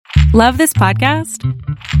Love this podcast?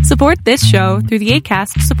 Support this show through the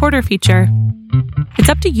Acast supporter feature. It's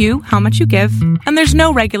up to you how much you give, and there's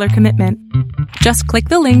no regular commitment. Just click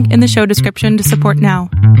the link in the show description to support now.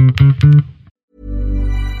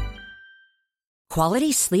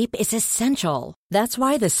 Quality sleep is essential. That's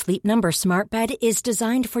why the Sleep Number Smart Bed is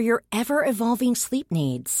designed for your ever-evolving sleep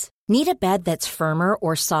needs. Need a bed that's firmer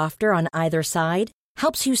or softer on either side?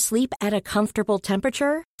 Helps you sleep at a comfortable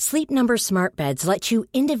temperature? Sleep Number Smart Beds let you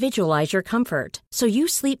individualize your comfort, so you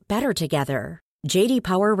sleep better together. J.D.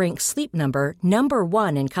 Power ranks Sleep Number number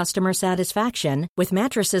 1 in customer satisfaction with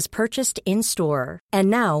mattresses purchased in-store. And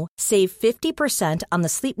now, save 50% on the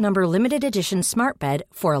Sleep Number Limited Edition Smart Bed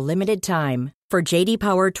for a limited time. For J.D.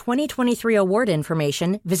 Power 2023 award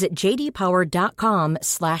information, visit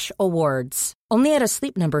jdpower.com/awards. Only at a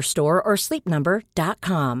Sleep Number store or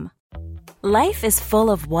sleepnumber.com. Life is full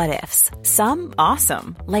of what-ifs. Some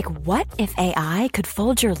awesome, like what if AI could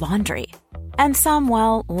fold your laundry? And some,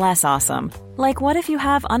 well, less awesome, like what if you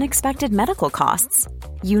have unexpected medical costs?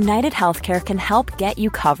 United Healthcare can help get you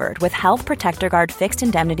covered with Health Protector Guard fixed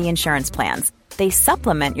indemnity insurance plans. They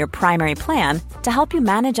supplement your primary plan to help you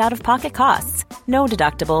manage out-of-pocket costs. No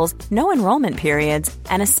deductibles, no enrollment periods,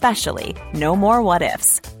 and especially no more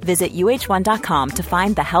what-ifs. Visit uh1.com to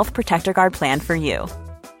find the Health Protector Guard plan for you.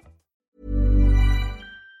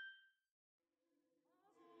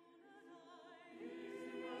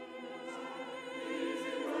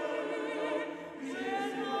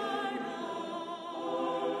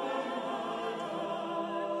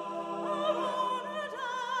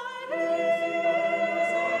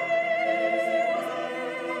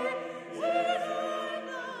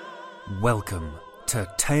 Welcome to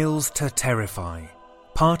Tales to Terrify,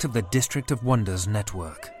 part of the District of Wonders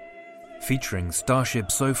network. Featuring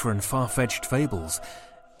Starship Sofa and far-fetched fables,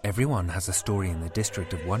 everyone has a story in the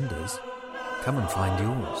District of Wonders. Come and find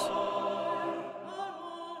yours.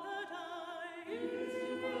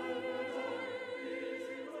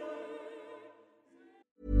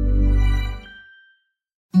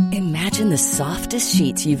 Imagine the softest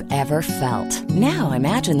sheets you've ever felt. Now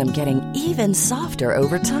imagine them getting even softer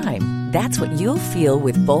over time. That's what you'll feel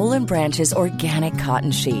with Boll & Branch's organic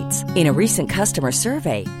cotton sheets. In a recent customer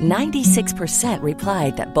survey, 96%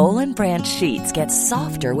 replied that Boll & Branch sheets get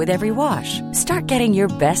softer with every wash. Start getting your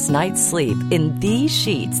best night's sleep in these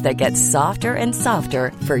sheets that get softer and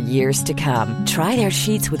softer for years to come. Try their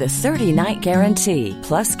sheets with a 30-night guarantee.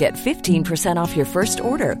 Plus, get 15% off your first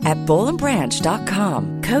order at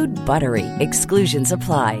bollandbranch.com. Code BUTTERY. Exclusions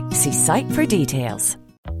apply. See site for details.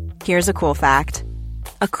 Here's a cool fact.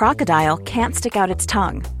 A crocodile can't stick out its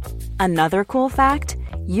tongue. Another cool fact,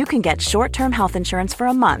 you can get short-term health insurance for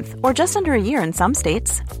a month or just under a year in some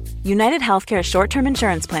states. United Healthcare short-term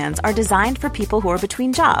insurance plans are designed for people who are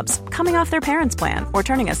between jobs, coming off their parents' plan, or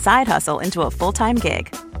turning a side hustle into a full-time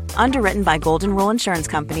gig. Underwritten by Golden Rule Insurance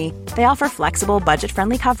Company, they offer flexible,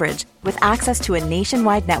 budget-friendly coverage with access to a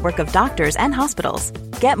nationwide network of doctors and hospitals.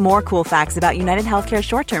 Get more cool facts about United Healthcare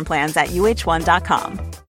short-term plans at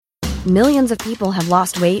uh1.com. Millions of people have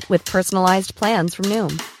lost weight with personalized plans from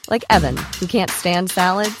Noom. Like Evan, who can't stand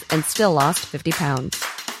salads and still lost 50 pounds.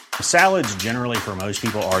 Salads generally for most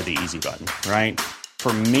people are the easy button, right?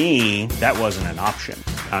 For me, that wasn't an option.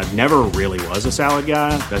 I never really was a salad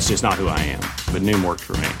guy. That's just not who I am. But Noom worked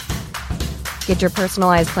for me. Get your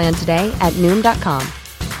personalized plan today at Noom.com.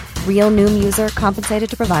 Real Noom user compensated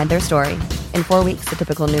to provide their story. In 4 weeks, the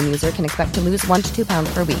typical Noom user can expect to lose 1 to 2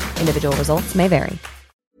 pounds per week. Individual results may vary.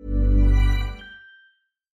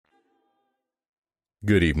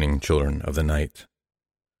 Good evening, children of the night.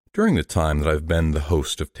 During the time that I've been the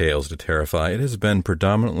host of Tales to Terrify, it has been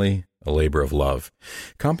predominantly a labor of love.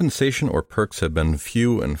 Compensation or perks have been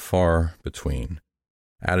few and far between.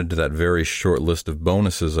 Added to that very short list of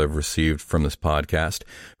bonuses I've received from this podcast,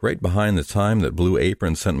 right behind the time that Blue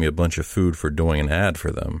Apron sent me a bunch of food for doing an ad for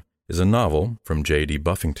them, is a novel from J.D.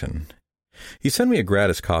 Buffington. He sent me a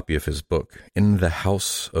gratis copy of his book, In the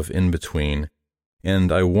House of In-Between,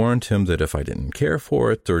 and I warned him that if I didn't care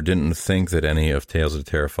for it or didn't think that any of Tales to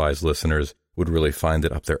Terrify's listeners would really find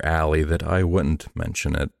it up their alley, that I wouldn't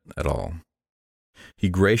mention it at all. He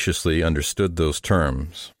graciously understood those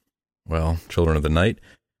terms. Well, children of the night,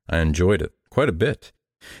 I enjoyed it quite a bit,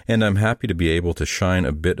 and I'm happy to be able to shine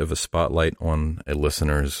a bit of a spotlight on a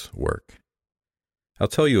listener's work. I'll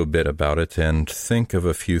tell you a bit about it and think of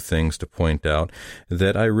a few things to point out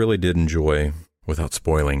that I really did enjoy without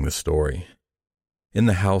spoiling the story. In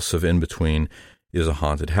the House of In-Between is a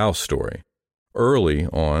haunted house story. Early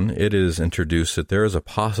on, it is introduced that there is a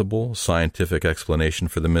possible scientific explanation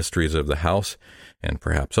for the mysteries of the house and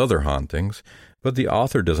perhaps other hauntings, But the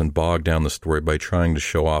author doesn't bog down the story by trying to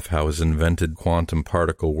show off how his invented quantum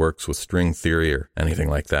particle works with string theory or anything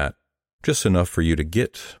like that. Just enough for you to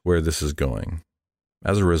get where this is going.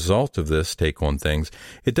 As a result of this take on things,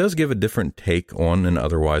 it does give a different take on an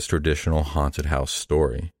otherwise traditional haunted house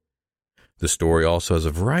story. The story also has a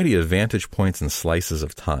variety of vantage points and slices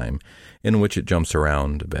of time in which it jumps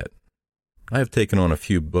around a bit. I have taken on a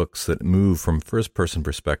few books that move from first-person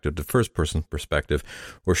perspective to first-person perspective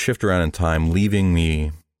or shift around in time, leaving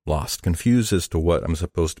me lost, confused as to what I'm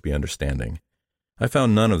supposed to be understanding. I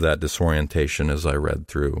found none of that disorientation as I read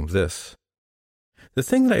through this. The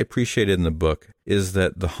thing that I appreciated in the book is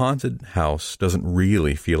that the haunted house doesn't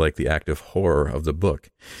really feel like the active horror of the book,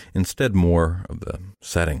 instead more of the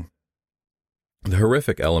setting. The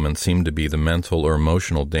horrific elements seem to be the mental or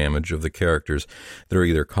emotional damage of the characters that are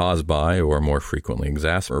either caused by, or more frequently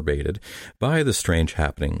exacerbated, by the strange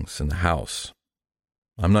happenings in the house.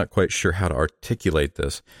 I'm not quite sure how to articulate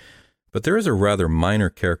this, but there is a rather minor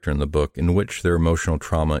character in the book in which their emotional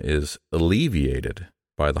trauma is alleviated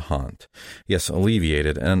by the haunt. Yes,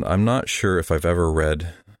 alleviated, and I'm not sure if I've ever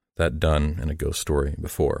read that done in a ghost story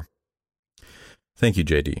before. Thank you,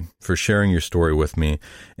 JD, for sharing your story with me.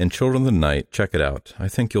 And Children of the Night, check it out. I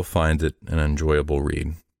think you'll find it an enjoyable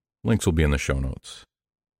read. Links will be in the show notes.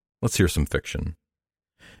 Let's hear some fiction.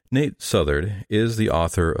 Nate Southard is the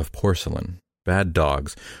author of Porcelain, Bad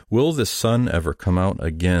Dogs, Will the Sun Ever Come Out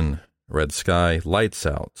Again, Red Sky, Lights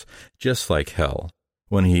Out, Just Like Hell.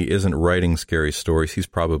 When he isn't writing scary stories, he's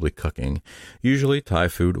probably cooking, usually Thai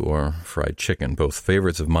food or fried chicken, both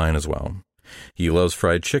favorites of mine as well. He loves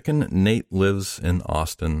fried chicken. Nate lives in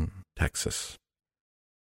Austin, Texas.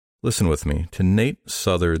 Listen with me to Nate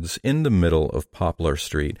Southard's In the Middle of Poplar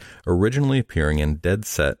Street, originally appearing in Dead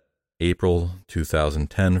Set, April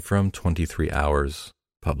 2010 from 23 Hours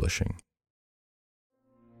Publishing.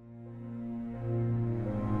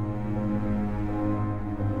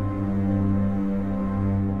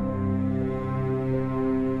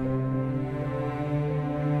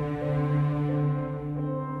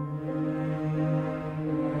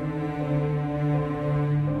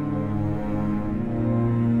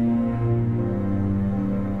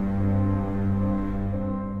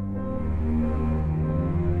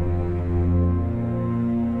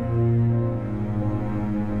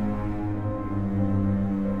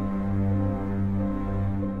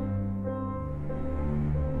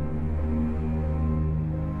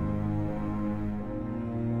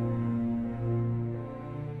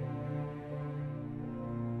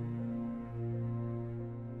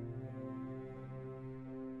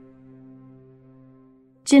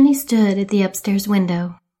 Jenny stood at the upstairs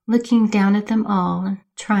window, looking down at them all and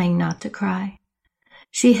trying not to cry.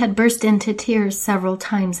 She had burst into tears several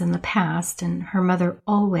times in the past, and her mother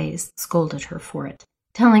always scolded her for it,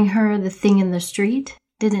 telling her the thing in the street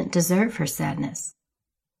didn't deserve her sadness.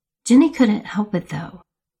 Jenny couldn't help it, though.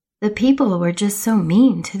 The people were just so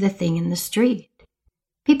mean to the thing in the street.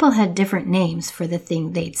 People had different names for the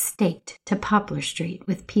thing they'd staked to Poplar Street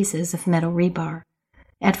with pieces of metal rebar.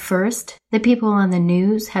 At first, the people on the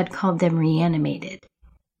news had called them reanimated.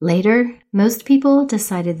 Later, most people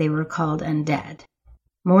decided they were called undead.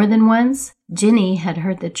 More than once, Jenny had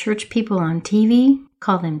heard the church people on TV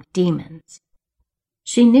call them demons.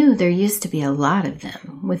 She knew there used to be a lot of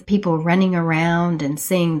them, with people running around and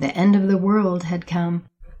saying the end of the world had come.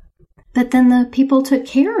 But then the people took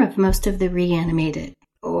care of most of the reanimated,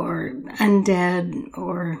 or undead,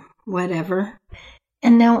 or whatever.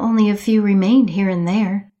 And now only a few remained here and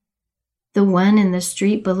there. The one in the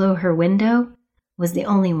street below her window was the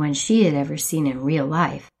only one she had ever seen in real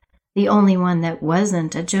life, the only one that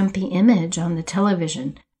wasn't a jumpy image on the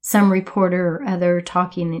television, some reporter or other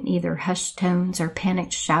talking in either hushed tones or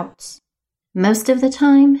panicked shouts. Most of the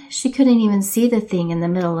time, she couldn't even see the thing in the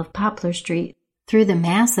middle of Poplar Street through the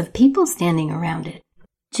mass of people standing around it.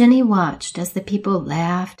 Jenny watched as the people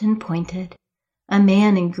laughed and pointed. A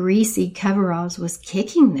man in greasy coveralls was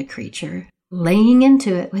kicking the creature, laying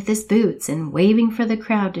into it with his boots and waving for the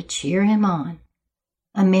crowd to cheer him on.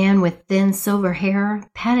 A man with thin silver hair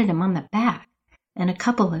patted him on the back, and a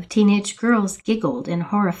couple of teenage girls giggled in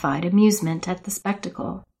horrified amusement at the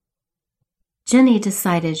spectacle. Jenny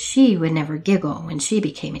decided she would never giggle when she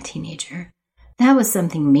became a teenager. That was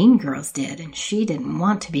something mean girls did, and she didn't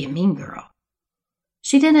want to be a mean girl.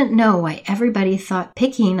 She didn't know why everybody thought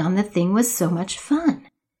picking on the thing was so much fun.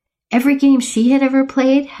 Every game she had ever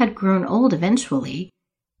played had grown old eventually,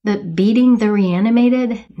 but beating the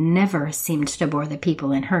reanimated never seemed to bore the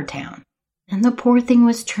people in her town. And the poor thing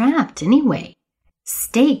was trapped anyway,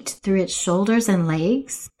 staked through its shoulders and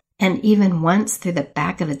legs, and even once through the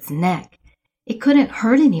back of its neck. It couldn't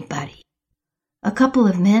hurt anybody. A couple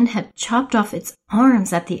of men had chopped off its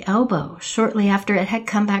arms at the elbow shortly after it had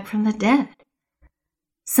come back from the dead.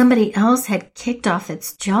 Somebody else had kicked off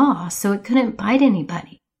its jaw so it couldn't bite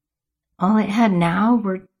anybody. All it had now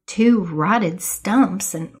were 2 rotted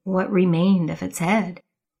stumps and what remained of its head.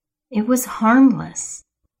 It was harmless.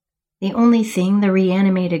 The only thing the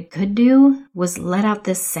reanimated could do was let out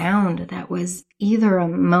this sound that was either a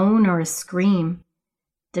moan or a scream,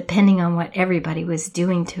 depending on what everybody was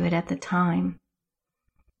doing to it at the time.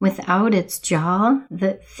 Without its jaw,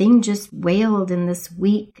 the thing just wailed in this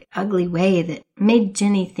weak, ugly way that made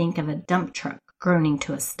Jenny think of a dump truck groaning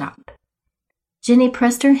to a stop. Jenny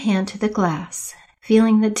pressed her hand to the glass,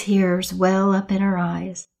 feeling the tears well up in her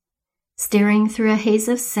eyes. Staring through a haze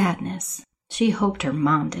of sadness, she hoped her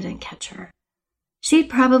mom didn't catch her. She'd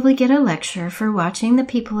probably get a lecture for watching the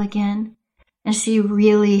people again, and she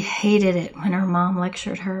really hated it when her mom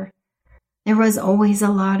lectured her. There was always a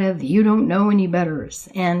lot of, "you don't know any betters,"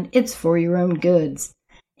 and "it's for your own goods,"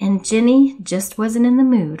 and Jenny just wasn't in the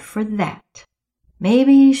mood for that.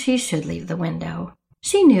 Maybe she should leave the window.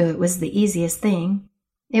 She knew it was the easiest thing.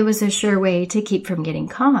 It was a sure way to keep from getting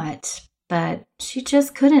caught, but she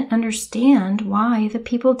just couldn't understand why the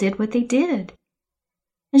people did what they did.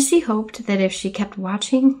 And she hoped that if she kept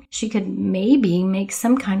watching, she could maybe make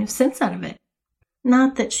some kind of sense out of it.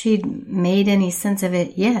 Not that she'd made any sense of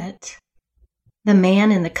it yet. The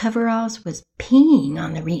man in the coveralls was peeing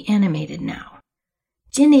on the reanimated now.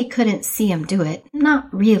 Jenny couldn't see him do it,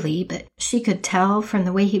 not really, but she could tell from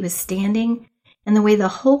the way he was standing and the way the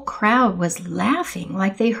whole crowd was laughing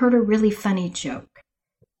like they heard a really funny joke.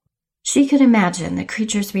 She could imagine the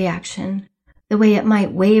creature's reaction, the way it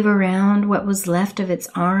might wave around what was left of its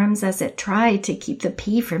arms as it tried to keep the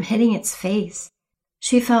pee from hitting its face.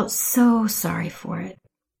 She felt so sorry for it.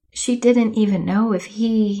 She didn't even know if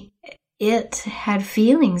it had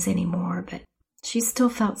feelings anymore, but she still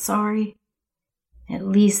felt sorry. At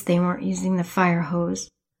least they weren't using the fire hose.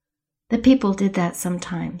 The people did that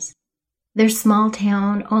sometimes. Their small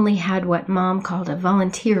town only had what Mom called a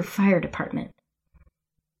volunteer fire department.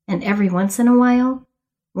 And every once in a while,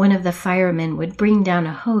 one of the firemen would bring down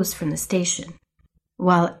a hose from the station.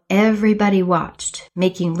 While everybody watched,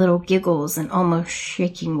 making little giggles and almost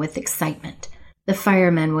shaking with excitement, the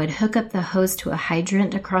firemen would hook up the hose to a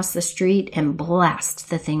hydrant across the street and blast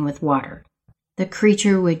the thing with water. The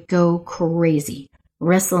creature would go crazy,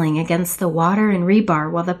 wrestling against the water and rebar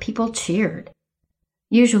while the people cheered.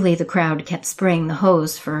 Usually the crowd kept spraying the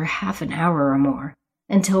hose for half an hour or more,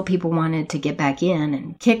 until people wanted to get back in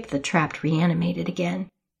and kick the trapped reanimated again.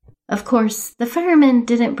 Of course, the firemen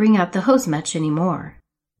didn't bring out the hose much anymore.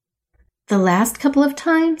 The last couple of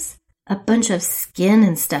times, a bunch of skin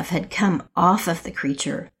and stuff had come off of the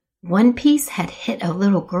creature. One piece had hit a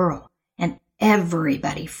little girl, and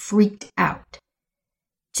everybody freaked out.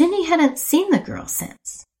 Jenny hadn't seen the girl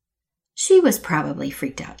since. She was probably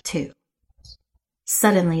freaked out too.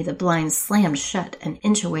 Suddenly, the blind slammed shut an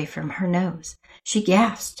inch away from her nose. She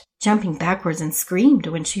gasped, jumping backwards, and screamed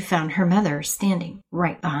when she found her mother standing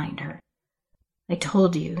right behind her. "I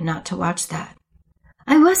told you not to watch that."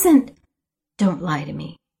 "I wasn't." "Don't lie to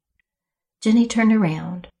me." Jenny turned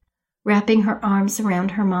around, wrapping her arms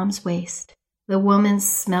around her mom's waist. The woman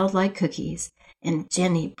smelled like cookies, and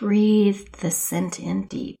Jenny breathed the scent in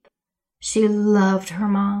deep. She loved her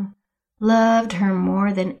mom, loved her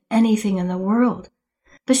more than anything in the world,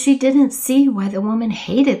 but she didn't see why the woman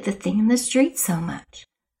hated the thing in the street so much.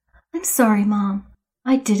 "I'm sorry, Mom.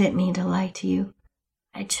 I didn't mean to lie to you.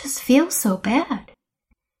 I just feel so bad."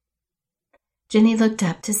 Jenny looked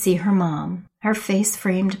up to see her mom, her face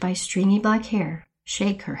framed by stringy black hair,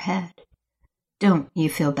 shake her head. "Don't you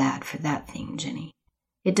feel bad for that thing, Jenny.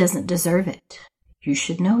 It doesn't deserve it. You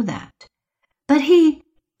should know that." "But he—"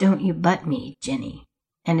 "Don't you butt me, Jenny.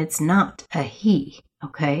 And it's not a he,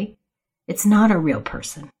 okay? It's not a real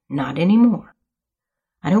person, not anymore.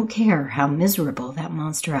 I don't care how miserable that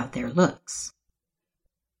monster out there looks.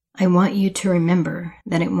 I want you to remember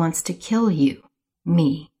that it wants to kill you,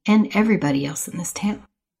 me, and everybody else in this town.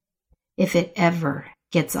 If it ever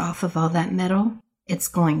gets off of all that metal, it's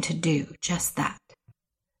going to do just that."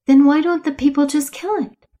 "Then why don't the people just kill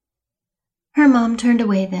it?" Her mom turned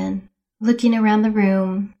away then, looking around the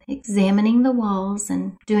room, examining the walls,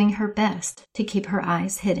 and doing her best to keep her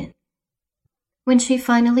eyes hidden. When she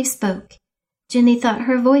finally spoke, Jenny thought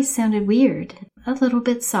her voice sounded weird, a little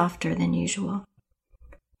bit softer than usual.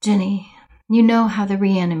 "Jenny, you know how the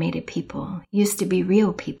reanimated people used to be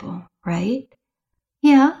real people, right?"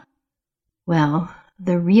 "Yeah." "Well,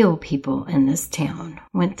 the real people in this town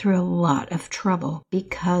went through a lot of trouble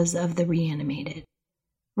because of the reanimated.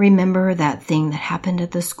 Remember that thing that happened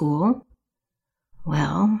at the school?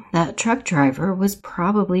 Well, that truck driver was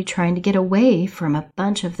probably trying to get away from a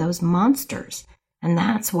bunch of those monsters, and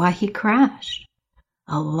that's why he crashed.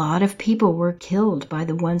 A lot of people were killed by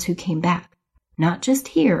the ones who came back, not just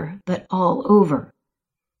here, but all over.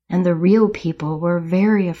 And the real people were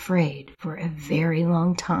very afraid for a very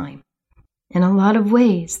long time. In a lot of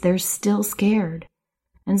ways, they're still scared,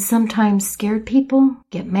 and sometimes scared people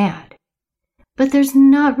get mad. But there's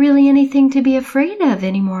not really anything to be afraid of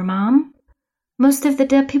anymore, Mom. Most of the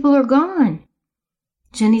dead people are gone.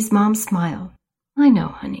 Jenny's mom smiled. I know,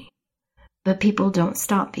 honey. But people don't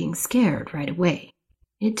stop being scared right away.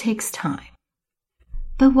 It takes time.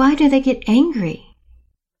 But why do they get angry?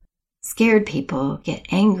 Scared people get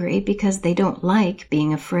angry because they don't like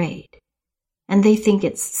being afraid. And they think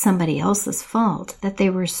it's somebody else's fault that they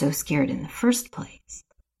were so scared in the first place.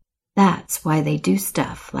 That's why they do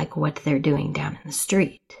stuff like what they're doing down in the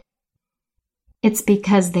street. It's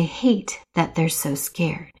because they hate that they're so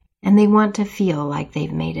scared, and they want to feel like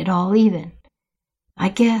they've made it all even. I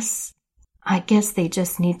guess they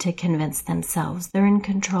just need to convince themselves they're in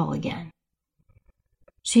control again.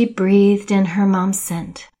 She breathed in her mom's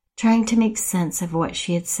scent, trying to make sense of what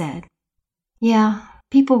she had said. Yeah,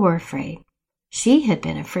 people were afraid. She had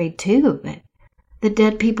been afraid too, but the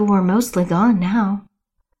dead people were mostly gone now.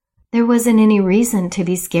 There wasn't any reason to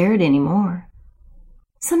be scared anymore.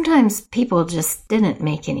 Sometimes people just didn't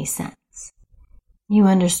make any sense. You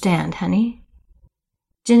understand, honey?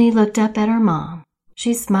 Jenny looked up at her mom.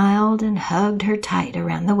 She smiled and hugged her tight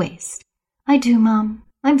around the waist. I do, Mom.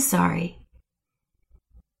 I'm sorry.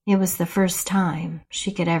 It was the first time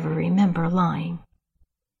she could ever remember lying.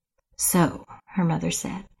 So, her mother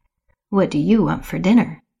said, what do you want for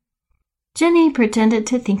dinner? Jenny pretended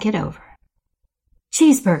to think it over.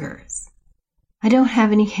 Cheeseburgers. I don't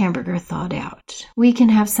have any hamburger thawed out. We can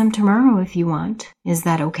have some tomorrow if you want. Is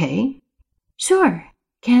that okay? Sure.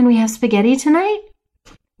 Can we have spaghetti tonight?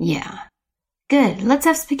 Yeah. Good. Let's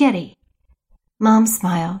have spaghetti. Mom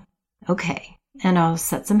smiled. Okay. And I'll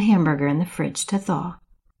set some hamburger in the fridge to thaw.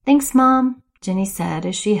 Thanks, Mom, Jenny said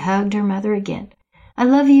as she hugged her mother again. I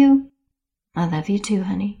love you. I love you too,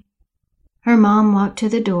 honey. Her mom walked to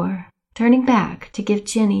the door, turning back to give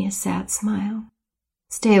Jenny a sad smile.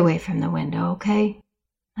 Stay away from the window, okay?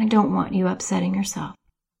 I don't want you upsetting yourself.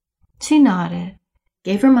 She nodded,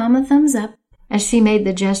 gave her mom a thumbs up. As she made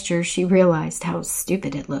the gesture, she realized how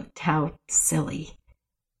stupid it looked, how silly.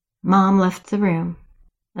 Mom left the room.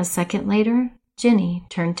 A second later, Jenny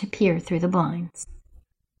turned to peer through the blinds.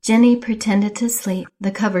 Jenny pretended to sleep,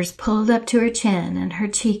 the covers pulled up to her chin and her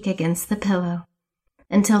cheek against the pillow,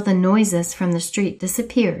 until the noises from the street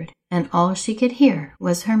disappeared and all she could hear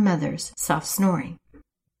was her mother's soft snoring.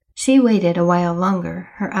 She waited a while longer,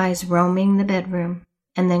 her eyes roaming the bedroom,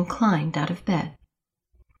 and then climbed out of bed.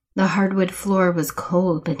 The hardwood floor was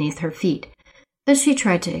cold beneath her feet, but she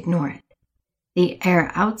tried to ignore it. The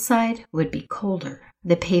air outside would be colder,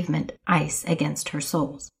 the pavement ice against her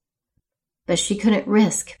soles. But she couldn't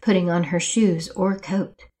risk putting on her shoes or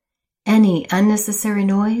coat. Any unnecessary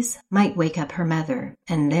noise might wake up her mother,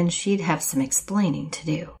 and then she'd have some explaining to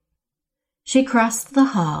do. She crossed the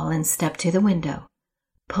hall and stepped to the window,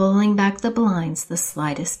 pulling back the blinds the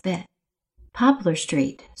slightest bit. Poplar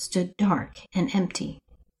Street stood dark and empty,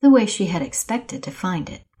 the way she had expected to find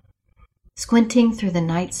it. Squinting through the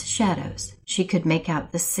night's shadows, she could make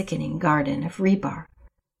out the sickening garden of rebar,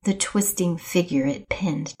 the twisting figure it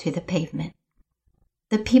pinned to the pavement.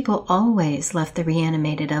 The people always left the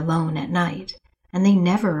reanimated alone at night, and they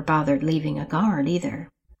never bothered leaving a guard either.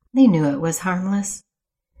 They knew it was harmless.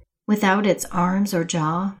 Without its arms or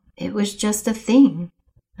jaw, it was just a thing,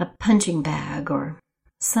 a punching bag or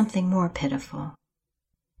something more pitiful.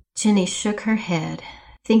 Jenny shook her head,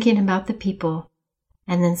 thinking about the people,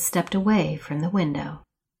 and then stepped away from the window.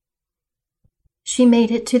 She made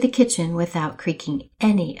it to the kitchen without creaking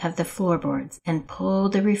any of the floorboards and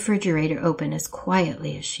pulled the refrigerator open as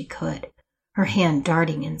quietly as she could, her hand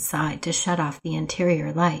darting inside to shut off the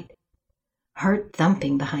interior light. Heart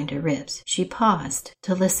thumping behind her ribs, she paused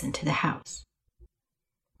to listen to the house,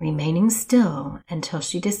 remaining still until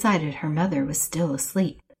she decided her mother was still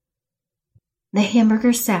asleep. The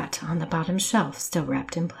hamburger sat on the bottom shelf, still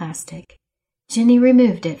wrapped in plastic. Jenny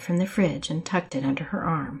removed it from the fridge and tucked it under her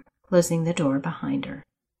arm, closing the door behind her.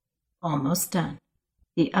 Almost done.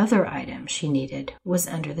 The other item she needed was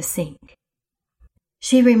under the sink.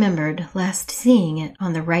 She remembered last seeing it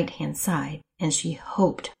on the right-hand side, and she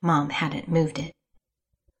hoped Mom hadn't moved it.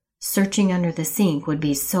 Searching under the sink would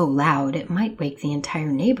be so loud it might wake the entire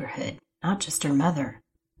neighborhood, not just her mother.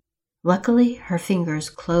 Luckily, her fingers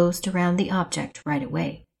closed around the object right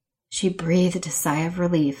away. She breathed a sigh of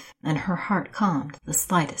relief, and her heart calmed the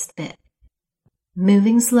slightest bit.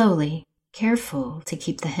 Moving slowly, careful to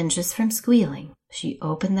keep the hinges from squealing, she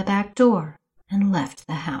opened the back door and left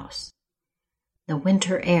the house. The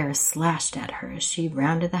winter air slashed at her as she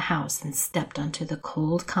rounded the house and stepped onto the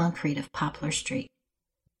cold concrete of Poplar Street.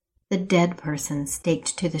 The dead person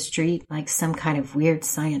staked to the street like some kind of weird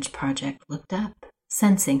science project looked up,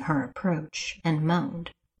 sensing her approach, and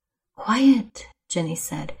moaned. "Quiet," Jenny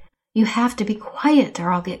said. "You have to be quiet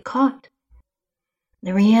or I'll get caught."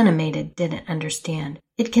 The reanimated didn't understand.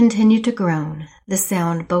 It continued to groan, the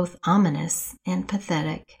sound both ominous and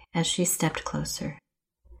pathetic as she stepped closer.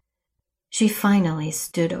 She finally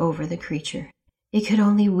stood over the creature. It could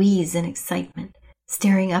only wheeze in excitement,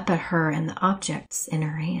 staring up at her and the objects in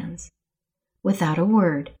her hands. Without a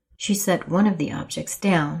word, she set one of the objects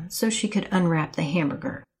down so she could unwrap the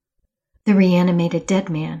hamburger. The reanimated dead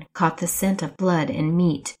man caught the scent of blood and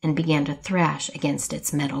meat and began to thrash against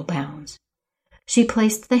its metal bounds. She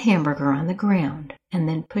placed the hamburger on the ground and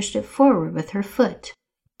then pushed it forward with her foot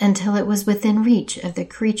until it was within reach of the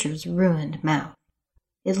creature's ruined mouth.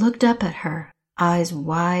 It looked up at her, eyes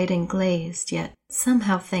wide and glazed, yet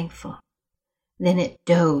somehow thankful. Then it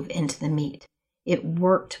dove into the meat. It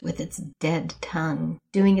worked with its dead tongue,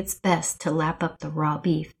 doing its best to lap up the raw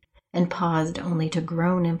beef, and paused only to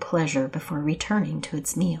groan in pleasure before returning to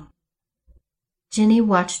its meal. Jenny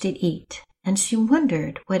watched it eat, and she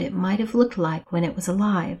wondered what it might have looked like when it was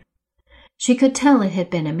alive. She could tell it had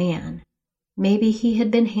been a man. Maybe he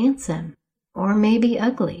had been handsome, or maybe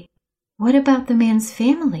ugly. What about the man's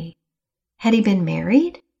family? Had he been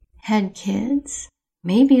married? Had kids?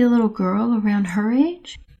 Maybe a little girl around her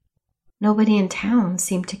age? Nobody in town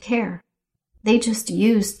seemed to care. They just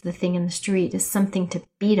used the thing in the street as something to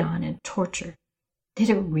beat on and torture.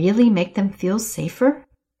 Did it really make them feel safer?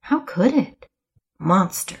 How could it?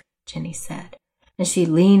 "Monster," Jenny said, and she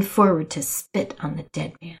leaned forward to spit on the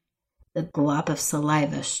dead man. The glob of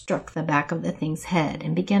saliva struck the back of the thing's head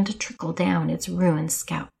and began to trickle down its ruined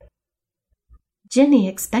scalp. Jenny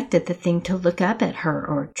expected the thing to look up at her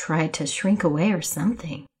or try to shrink away or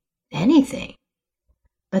something. Anything.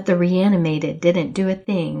 But the reanimated didn't do a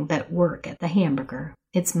thing but work at the hamburger,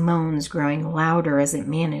 its moans growing louder as it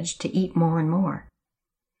managed to eat more and more.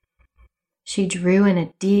 She drew in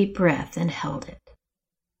a deep breath and held it.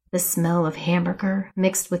 The smell of hamburger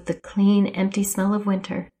mixed with the clean, empty smell of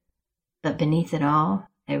winter, but beneath it all,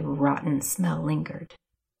 a rotten smell lingered.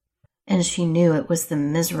 And she knew it was the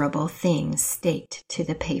miserable thing staked to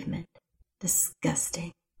the pavement.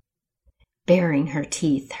 Disgusting. Baring her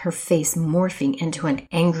teeth, her face morphing into an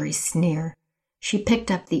angry sneer, she picked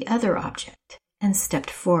up the other object and stepped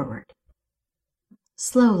forward.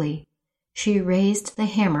 Slowly, she raised the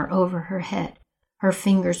hammer over her head, her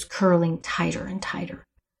fingers curling tighter and tighter.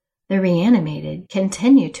 The reanimated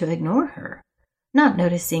continued to ignore her, not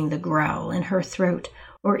noticing the growl in her throat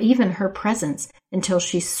or even her presence until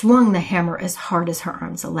she swung the hammer as hard as her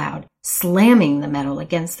arms allowed, slamming the metal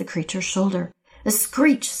against the creature's shoulder. A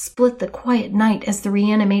screech split the quiet night as the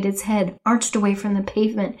reanimated's head arched away from the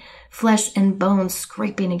pavement, flesh and bones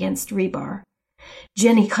scraping against rebar.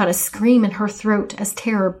 Jenny caught a scream in her throat as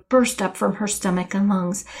terror burst up from her stomach and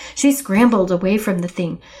lungs. She scrambled away from the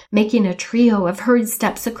thing, making a trio of hurried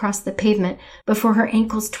steps across the pavement before her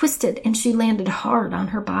ankles twisted and she landed hard on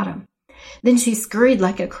her bottom. Then she scurried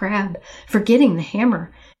like a crab, forgetting the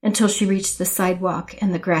hammer, until she reached the sidewalk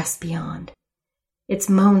and the grass beyond. Its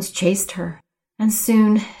moans chased her, and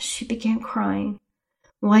soon she began crying,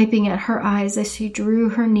 wiping at her eyes as she drew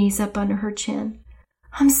her knees up under her chin.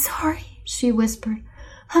 "I'm sorry," she whispered.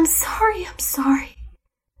 I'm sorry.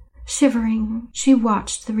 Shivering, she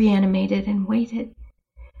watched the reanimated and waited.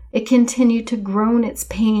 It continued to groan its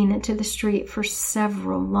pain into the street for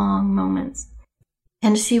several long moments,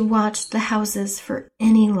 and she watched the houses for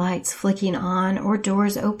any lights flicking on or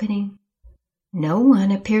doors opening. No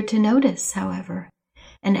one appeared to notice, however,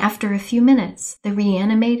 and after a few minutes, the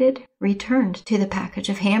reanimated returned to the package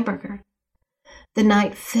of hamburger. The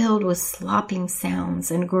night filled with slopping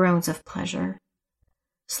sounds and groans of pleasure.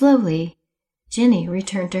 Slowly, Jenny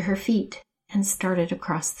returned to her feet and started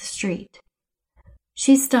across the street.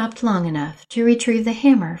 She stopped long enough to retrieve the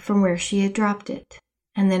hammer from where she had dropped it,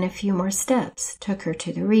 and then a few more steps took her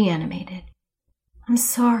to the reanimated. "I'm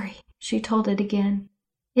sorry," she told it again.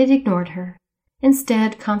 It ignored her,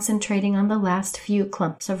 instead concentrating on the last few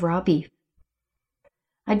clumps of raw beef.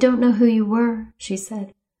 "I don't know who you were," she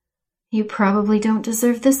said. "You probably don't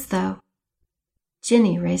deserve this, though."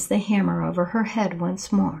 Jenny raised the hammer over her head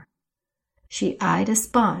once more. She eyed a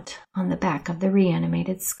spot on the back of the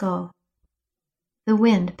reanimated skull. The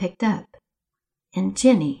wind picked up, and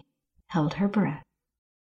Jenny held her breath.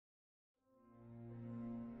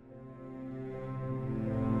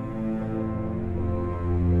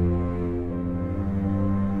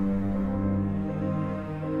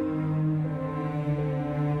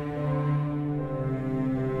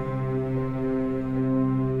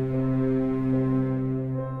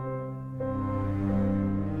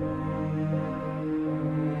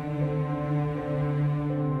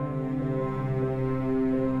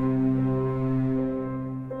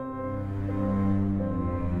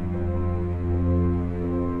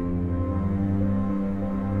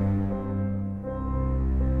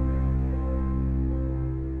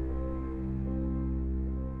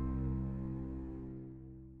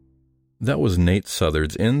 That was Nate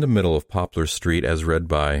Southard's In the Middle of Poplar Street as read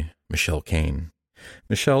by Michelle Kane.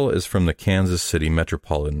 Michelle is from the Kansas City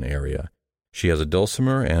metropolitan area. She has a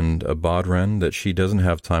dulcimer and a bodhran that she doesn't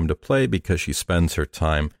have time to play because she spends her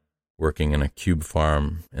time working in a cube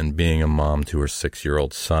farm and being a mom to her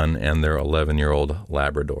 6-year-old son and their 11-year-old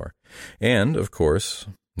Labrador. And, of course,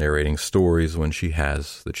 narrating stories when she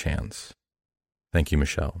has the chance. Thank you,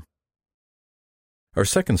 Michelle. Our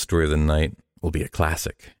second story of the night will be a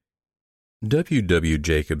classic. W.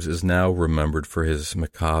 Jacobs is now remembered for his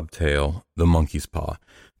macabre tale, The Monkey's Paw,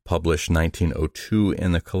 published 1902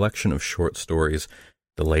 in the collection of short stories,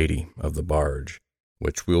 The Lady of the Barge,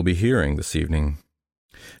 which we'll be hearing this evening.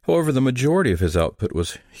 However, the majority of his output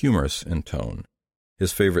was humorous in tone.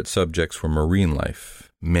 His favorite subjects were marine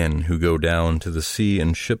life, men who go down to the sea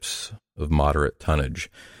in ships of moderate tonnage,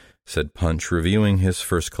 said Punch, reviewing his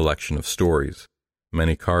first collection of stories,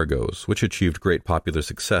 Many Cargoes, which achieved great popular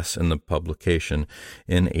success in the publication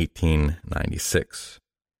in 1896.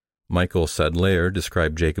 Michael Sadleir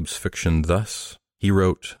described Jacobs' fiction thus. He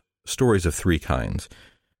wrote stories of 3 kinds,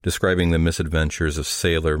 describing the misadventures of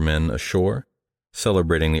sailor men ashore,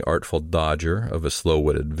 celebrating the artful dodger of a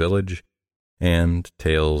slow-witted village, and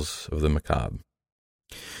tales of the macabre.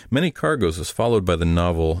 Many Cargoes was followed by the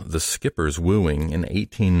novel The Skipper's Wooing in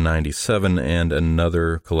 1897 and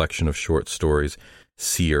another collection of short stories,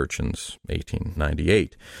 Sea Urchins,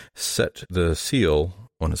 1898, set the seal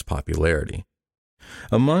on his popularity.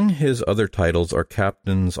 Among his other titles are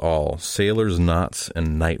Captains All, Sailors' Knots,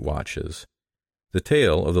 and Night Watches. The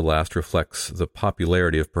tale of the last reflects the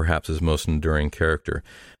popularity of perhaps his most enduring character,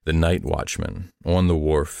 the night watchman, on the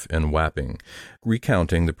wharf in Wapping,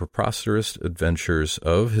 recounting the preposterous adventures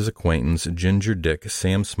of his acquaintance Ginger Dick,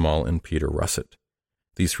 Sam Small, and Peter Russet.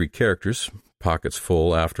 These 3 characters, pockets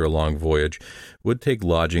full after a long voyage, would take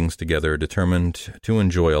lodgings together, determined to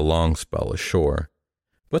enjoy a long spell ashore.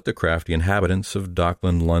 But the crafty inhabitants of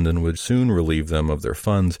Dockland, London, would soon relieve them of their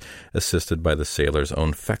funds, assisted by the sailors'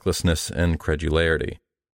 own fecklessness and credulity.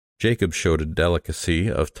 Jacob showed a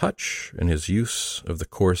delicacy of touch in his use of the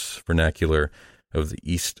coarse vernacular of the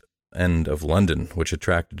East End of London, which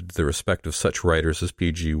attracted the respect of such writers as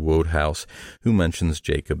P.G. Wodehouse, who mentions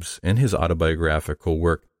Jacobs in his autobiographical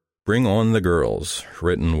work Bring on the Girls,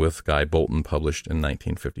 written with Guy Bolton, published in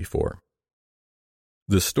 1954.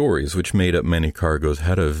 The stories which made up Many Cargoes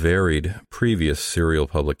had a varied previous serial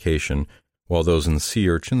publication, while those in Sea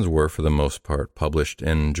Urchins were, for the most part, published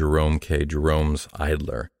in Jerome K. Jerome's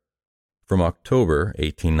Idler. From October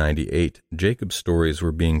 1898, Jacob's stories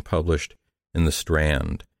were being published in The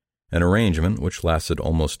Strand, an arrangement which lasted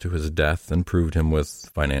almost to his death and proved him with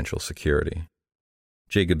financial security.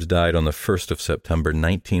 Jacobs died on the 1st of September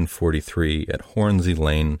 1943 at Hornsey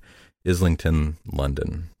Lane, Islington,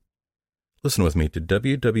 London. Listen with me to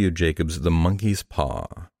W. Jacobs' The Monkey's Paw.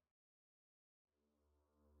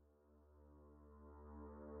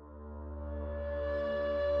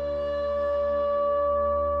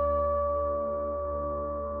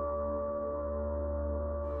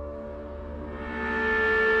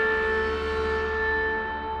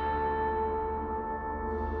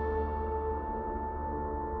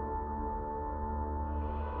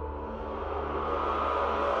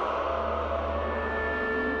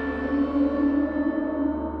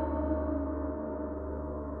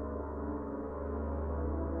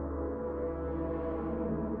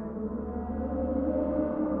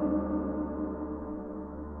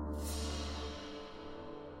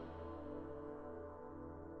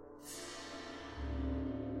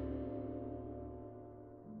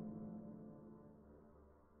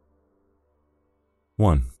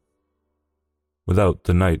 One. Without,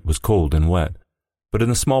 the night was cold and wet, but in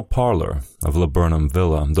the small parlor of Laburnum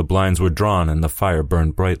Villa the blinds were drawn and the fire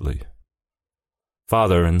burned brightly.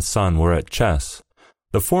 Father and son were at chess,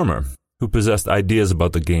 the former, who possessed ideas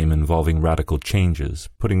about the game involving radical changes,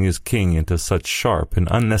 putting his king into such sharp and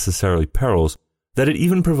unnecessary perils that it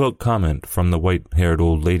even provoked comment from the white-haired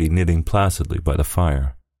old lady knitting placidly by the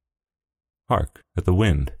fire. "Hark, at the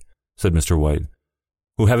wind," said Mr. White,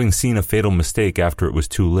 who, having seen a fatal mistake after it was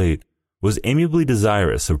too late, was amiably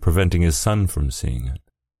desirous of preventing his son from seeing it.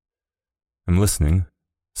 "I'm listening,"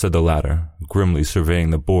 said the latter, grimly surveying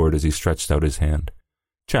the board as he stretched out his hand.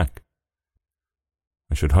 "Check."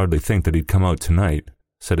 "I should hardly think that he'd come out tonight,"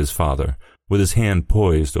 said his father, with his hand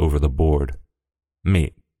poised over the board.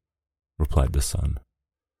 "Mate," replied the son.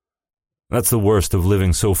 "That's the worst of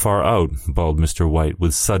living so far out," bawled Mr. White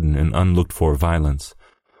with sudden and unlooked-for violence.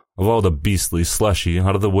 "Of all the beastly, slushy,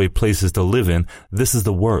 out-of-the-way places to live in, this is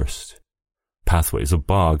the worst. Pathway's a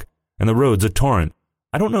bog, and the road's a torrent.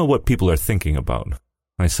 I don't know what people are thinking about.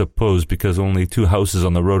 I suppose because only 2 houses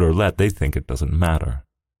on the road are let, they think it doesn't matter."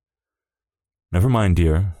 "Never mind,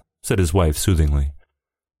 dear," said his wife soothingly.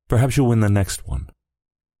 "Perhaps you'll win the next one."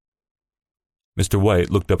 Mr. White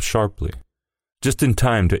looked up sharply, just in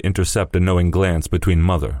time to intercept a knowing glance between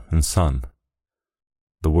mother and son.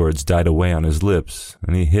 The words died away on his lips,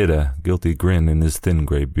 and he hid a guilty grin in his thin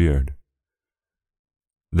gray beard.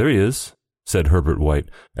 "There he is," said Herbert White,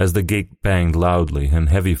 as the gate banged loudly and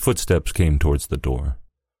heavy footsteps came towards the door.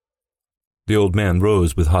 The old man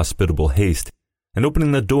rose with hospitable haste, and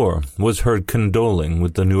opening the door, was heard condoling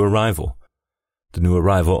with the new arrival. The new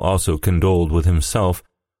arrival also condoled with himself,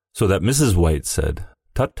 so that Mrs. White said,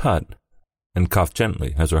 "Tut, tut," and coughed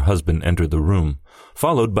gently as her husband entered the room,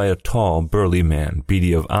 followed by a tall, burly man,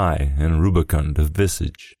 beady of eye and rubicund of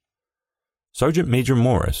visage. "Sergeant Major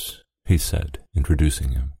Morris," he said, introducing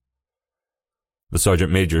him. The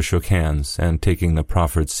sergeant major shook hands, and taking the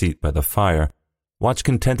proffered seat by the fire, watched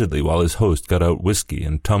contentedly while his host got out whiskey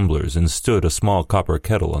and tumblers and stood a small copper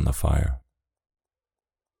kettle on the fire.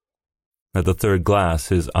 At the third glass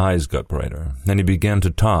his eyes got brighter, and he began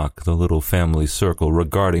to talk, the little family circle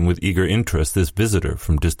regarding with eager interest this visitor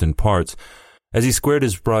from distant parts, as he squared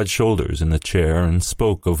his broad shoulders in the chair and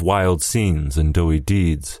spoke of wild scenes and doughty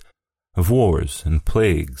deeds, of wars and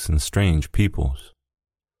plagues and strange peoples.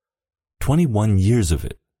 21 years of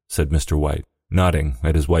it, said Mr. White, nodding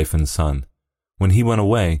at his wife and son. When he went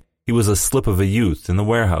away, he was a slip of a youth in the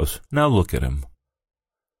warehouse. Now look at him.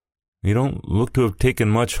 "You don't look to have taken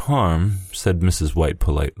much harm," said Mrs. White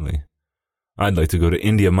politely. "I'd like to go to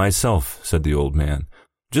India myself," said the old man,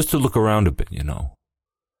 "just to look around a bit, you know."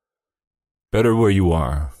 "Better where you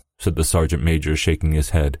are," said the sergeant major, shaking his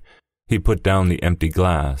head. He put down the empty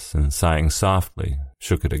glass and, sighing softly,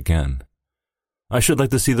 shook it again. "I should like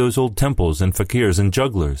to see those old temples and fakirs and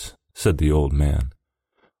jugglers," said the old man.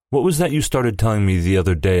 "What was that you started telling me the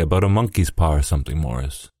other day about a monkey's paw or something,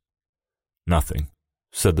 Morris?" "Nothing,"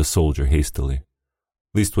 said the soldier hastily.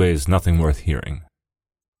 "Leastways, nothing worth hearing."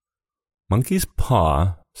 "Monkey's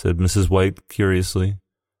paw?" said Mrs. White curiously.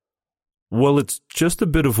 "Well, it's just a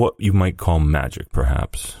bit of what you might call magic,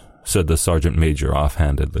 perhaps," said the sergeant major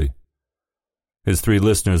offhandedly. His 3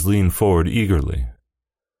 listeners leaned forward eagerly.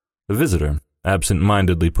 The visitor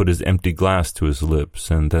absent-mindedly put his empty glass to his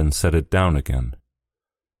lips and then set it down again.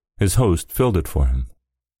 His host filled it for him.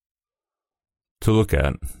 "To look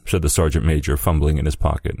at," said the sergeant major, fumbling in his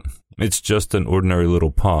pocket. "It's just an ordinary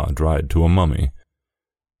little paw dried to a mummy."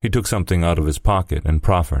 He took something out of his pocket and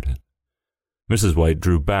proffered it. Mrs. White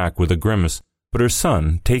drew back with a grimace, but her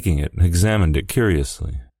son, taking it, examined it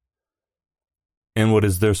curiously. "And what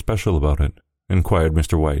is there special about it?" inquired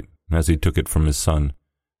Mr. White, as he took it from his son,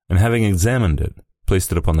 and having examined it,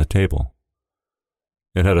 placed it upon the table.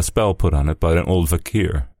 "It had a spell put on it by an old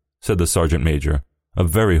fakir," said the sergeant major, "a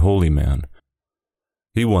very holy man.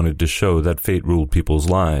 He wanted to show that fate ruled people's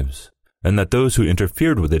lives, and that those who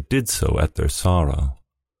interfered with it did so at their sorrow.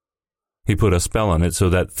 He put a spell on it so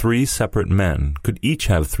that 3 separate men could each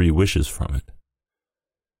have 3 wishes from it.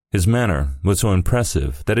 His manner was so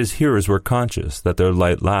impressive that his hearers were conscious that their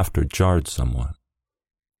light laughter jarred somewhat.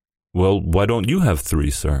 "Well, why don't you have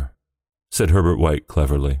 3, sir?" said Herbert White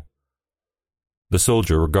cleverly. The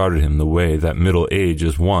soldier regarded him the way that middle age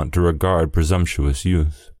is wont to regard presumptuous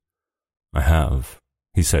youth. "I have,"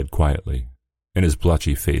 he said quietly, and his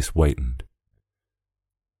blotchy face whitened.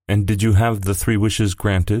 "And did you have the 3 wishes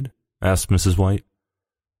granted?" asked Mrs. White.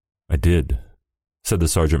 "I did," said the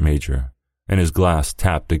sergeant major, and his glass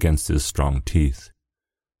tapped against his strong teeth.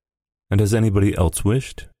 "And has anybody else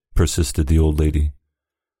wished?" persisted the old lady.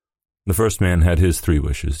 "The first man had his 3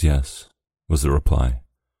 wishes, yes," was the reply.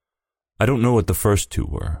 "I don't know what the first 2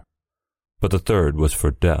 were, but the third was for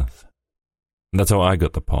death. That's how I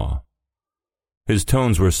got the paw." His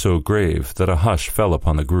tones were so grave that a hush fell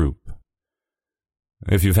upon the group.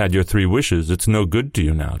 "If you've had your 3 wishes, it's no good to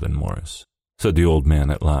you now, then, Morris," said the old man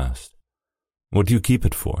at last. "What do you keep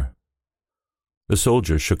it for?" The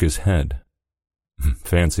soldier shook his head.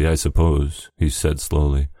 "Fancy, I suppose," he said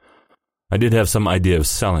slowly. I did have some idea of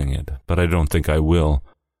selling it, but I don't think I will.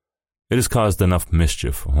 It has caused enough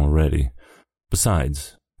mischief already.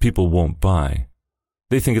 Besides, people won't buy.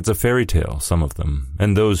 They think it's a fairy tale, some of them,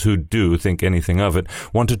 and those who do think anything of it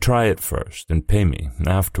want to try it first and pay me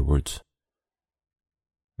afterwards.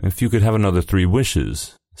 If you could have another 3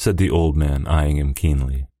 wishes, said the old man, eyeing him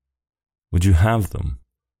keenly, would you have them?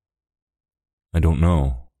 I don't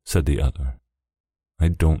know, said the other. I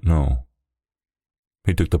don't know.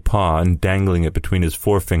 He took the paw and, dangling it between his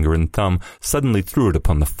forefinger and thumb, suddenly threw it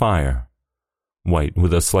upon the fire. White,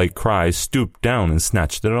 with a slight cry, stooped down and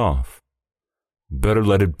snatched it off. Better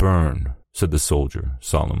let it burn, said the soldier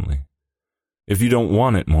solemnly. If you don't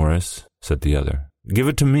want it, Morris, said the other, give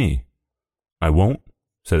it to me. I won't,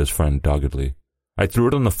 said his friend doggedly. I threw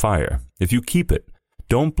it on the fire. If you keep it,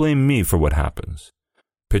 don't blame me for what happens.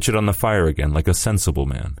 Pitch it on the fire again like a sensible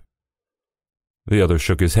man. The other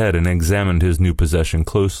shook his head and examined his new possession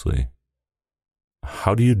closely.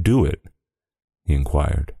 How do you do it? He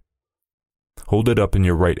inquired. Hold it up in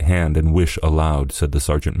your right hand and wish aloud, said the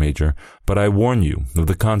sergeant major, but I warn you of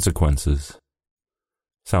the consequences.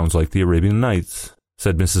 Sounds like the Arabian Nights,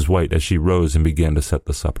 said Mrs. White as she rose and began to set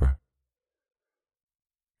the supper.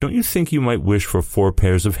 Don't you think you might wish for 4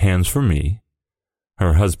 pairs of hands for me?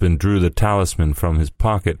 Her husband drew the talisman from his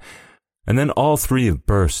pocket, and then all 3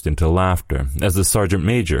 burst into laughter as the sergeant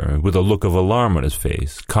major, with a look of alarm on his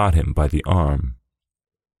face, caught him by the arm.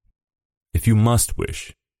 If you must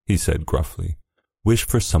wish, he said gruffly, wish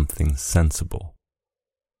for something sensible.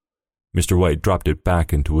 Mr. White dropped it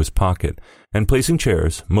back into his pocket, and placing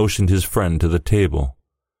chairs, motioned his friend to the table.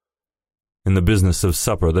 In the business of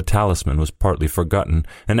supper, the talisman was partly forgotten,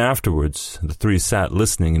 and afterwards the 3 sat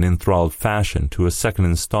listening in enthralled fashion to a second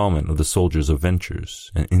installment of the soldier's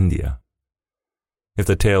adventures in India. If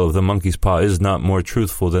the tale of the monkey's paw is not more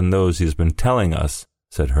truthful than those he has been telling us,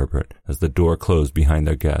 said Herbert, as the door closed behind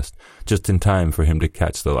their guest, just in time for him to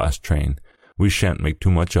catch the last train, we shan't make too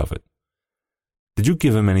much of it. Did you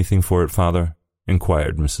give him anything for it, father?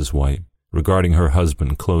 Inquired Mrs. White, regarding her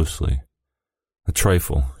husband closely. A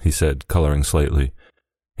trifle, he said, coloring slightly.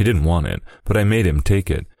 He didn't want it, but I made him take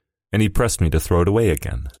it, and he pressed me to throw it away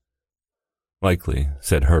again. Likely,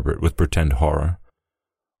 said Herbert with pretended horror.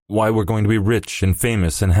 Why, we're going to be rich and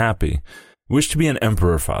famous and happy. Wish to be an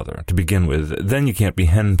emperor, father, to begin with, then you can't be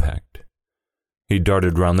henpecked. He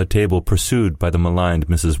darted round the table, pursued by the maligned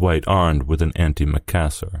Mrs. White, armed with an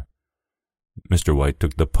antimacassar. Mr. White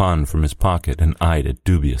took the pun from his pocket and eyed it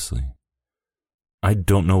dubiously. I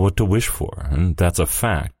don't know what to wish for, and that's a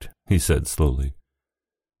fact, he said slowly.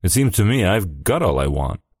 It seems to me I've got all I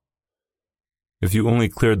want. If you only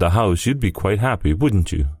cleared the house, you'd be quite happy,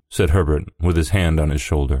 wouldn't you? Said Herbert, with his hand on his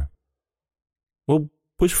shoulder. Well,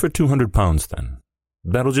 wish for 200 pounds, then.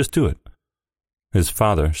 That'll just do it. His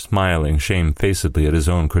father, smiling shamefacedly at his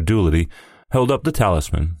own credulity, held up the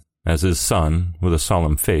talisman, as his son, with a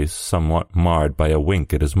solemn face somewhat marred by a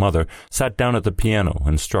wink at his mother, sat down at the piano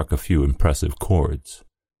and struck a few impressive chords.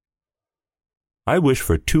 I wish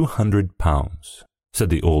for 200 pounds, said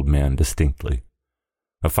the old man distinctly.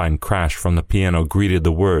 A fine crash from the piano greeted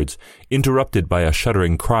the words, interrupted by a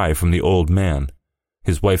shuddering cry from the old man.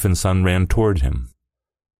 His wife and son ran toward him.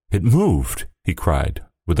 It moved, he cried,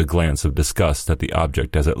 with a glance of disgust at the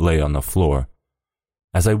object as it lay on the floor.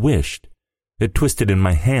 As I wished, it twisted in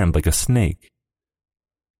my hand like a snake.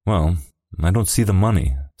 Well, I don't see the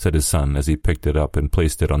money, said his son as he picked it up and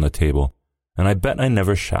placed it on the table, and I bet I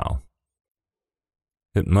never shall.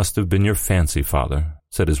 It must have been your fancy, father,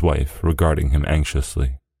 said his wife, regarding him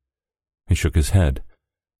anxiously. He shook his head.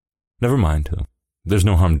 Never mind, there's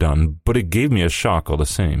no harm done, but it gave me a shock all the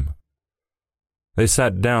same. They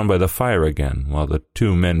sat down by the fire again while the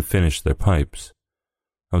 2 men finished their pipes.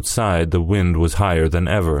 Outside, the wind was higher than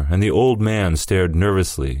ever, and the old man stared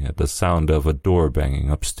nervously at the sound of a door banging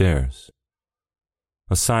upstairs.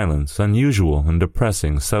 A silence, unusual and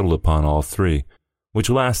depressing, settled upon all 3, which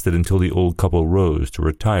lasted until the old couple rose to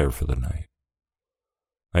retire for the night.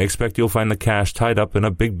 I expect you'll find the cash tied up in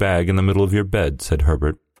a big bag in the middle of your bed, said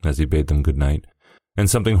Herbert, as he bade them good night, and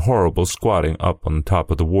something horrible squatting up on the top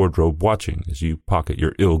of the wardrobe watching as you pocket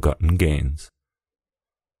your ill-gotten gains.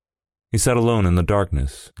 He sat alone in the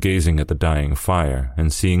darkness, gazing at the dying fire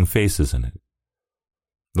and seeing faces in it.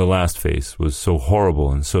 The last face was so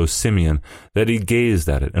horrible and so simian that he gazed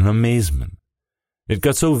at it in amazement. It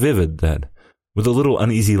got so vivid that, with a little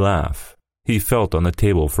uneasy laugh, he felt on the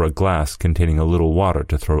table for a glass containing a little water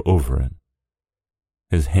to throw over it.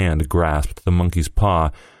 His hand grasped the monkey's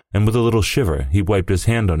paw, and with a little shiver he wiped his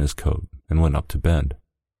hand on his coat and went up to bed.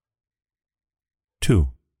 2.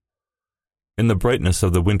 In the brightness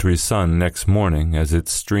of the wintry sun next morning, as it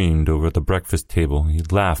streamed over the breakfast table, he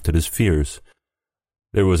laughed at his fears.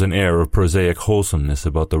 There was an air of prosaic wholesomeness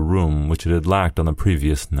about the room which it had lacked on the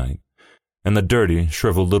previous night, and the dirty,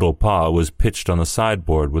 shriveled little paw was pitched on the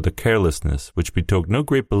sideboard with a carelessness which betokened no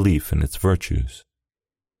great belief in its virtues.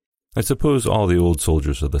 "I suppose all the old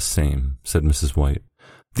soldiers are the same," said Mrs. White.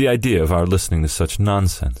 "The idea of our listening to such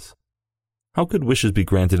nonsense. How could wishes be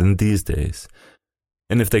granted in these days?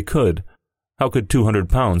 And if they could, how could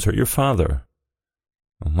 £200 hurt your father?"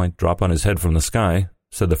 "It might drop on his head from the sky,"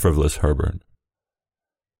 said the frivolous Herbert.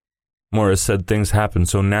 "Morris said things happened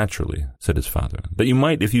so naturally," said his father, "that you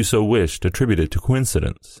might, if you so wished, attribute it to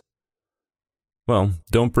coincidence." "Well,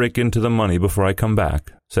 don't break into the money before I come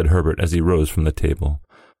back," said Herbert as he rose from the table.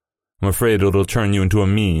 "I'm afraid it'll turn you into a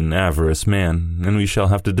mean, avaricious man, and we shall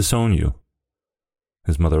have to disown you."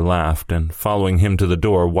 His mother laughed, and following him to the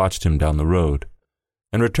door, watched him down the road,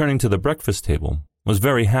 and returning to the breakfast table, was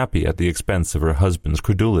very happy at the expense of her husband's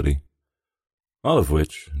credulity. All of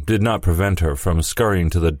which did not prevent her from scurrying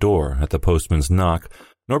to the door at the postman's knock,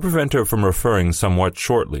 nor prevent her from referring somewhat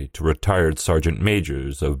shortly to retired sergeant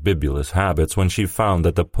majors of bibulous habits when she found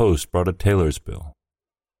that the post brought a tailor's bill.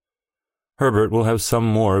 "Herbert will have some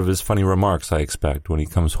more of his funny remarks, I expect, when he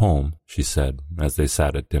comes home," she said, as they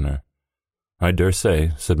sat at dinner. "I dare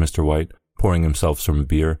say," said Mr. White, pouring himself some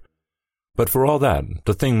beer. "But for all that,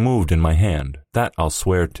 the thing moved in my hand. That I'll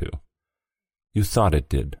swear to." "You thought it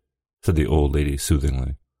did," said the old lady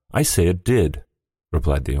soothingly. "I say it did,"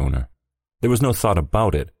 replied the owner. "There was no thought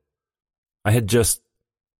about it. I had just—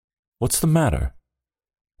 What's the matter?"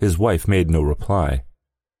 His wife made no reply.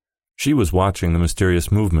 She was watching the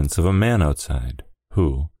mysterious movements of a man outside,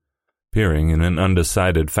 who, peering in an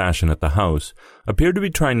undecided fashion at the house, appeared to be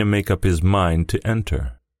trying to make up his mind to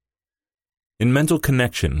enter. In mental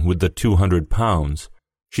connection with the £200,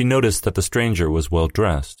 she noticed that the stranger was well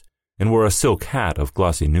dressed, and wore a silk hat of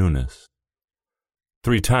glossy newness.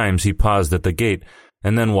 3 times he paused at the gate,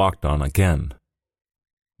 and then walked on again.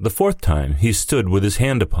 The 4th time he stood with his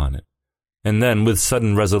hand upon it, and then with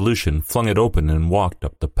sudden resolution flung it open and walked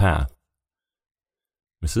up the path.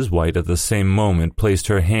 Mrs. White at the same moment placed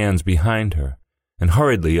her hands behind her, and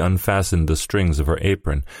hurriedly unfastened the strings of her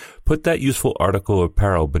apron, put that useful article of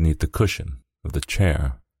apparel beneath the cushion of the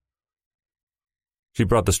chair. She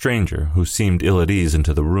brought the stranger, who seemed ill at ease,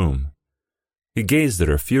 into the room. He gazed at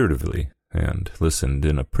her furtively, and listened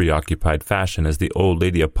in a preoccupied fashion as the old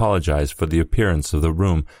lady apologized for the appearance of the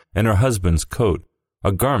room and her husband's coat,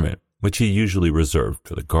 a garment which he usually reserved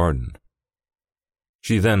for the garden.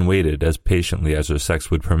 She then waited, as patiently as her sex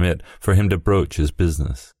would permit, for him to broach his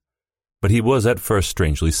business. But he was at first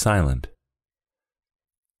strangely silent.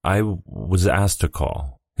 "I was asked to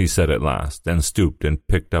call," he said at last, and stooped and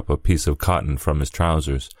picked up a piece of cotton from his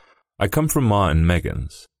trousers. "I come from Ma and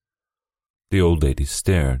Megan's." The old lady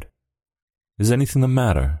stared. "Is anything the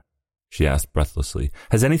matter?" she asked breathlessly.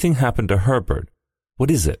 "Has anything happened to Herbert? What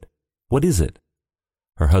is it? What is it?"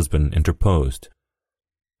 Her husband interposed.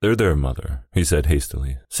 There, mother," he said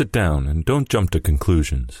hastily. "Sit down, and don't jump to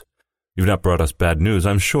conclusions. You've not brought us bad news,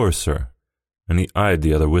 I'm sure, sir." And he eyed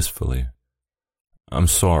the other wistfully. "I'm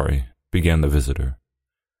sorry," began the visitor.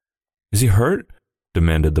 "Is he hurt?"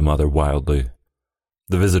 demanded the mother wildly.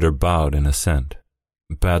 The visitor bowed in assent.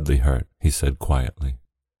 "Badly hurt," he said quietly.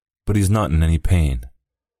 "But he's not in any pain."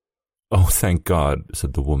 "Oh, thank God,"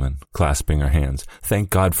 said the woman, clasping her hands. "Thank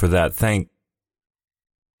God for that,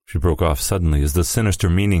 She broke off suddenly as the sinister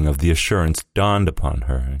meaning of the assurance dawned upon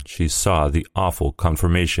her, and she saw the awful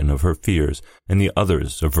confirmation of her fears in the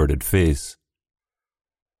other's averted face.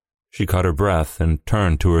 She caught her breath and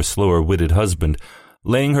turned to her slower-witted husband,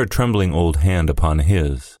 laying her trembling old hand upon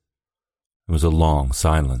his. It was a long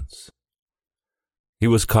silence. "He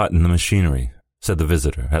was caught in the machinery," said the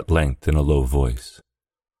visitor at length in a low voice.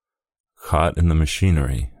 "Caught in the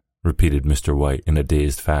machinery," repeated Mr. White in a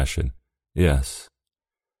dazed fashion. "Yes."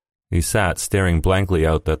 He sat staring blankly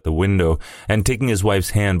out at the window, and taking his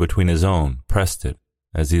wife's hand between his own, pressed it,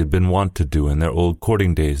 as he had been wont to do in their old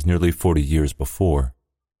courting days nearly 40 years before.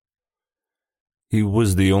 "He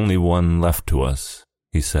was the only one left to us,"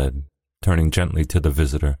 he said, turning gently to the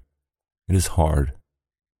visitor. "It is hard."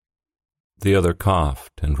 The other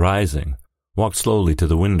coughed, and rising, walked slowly to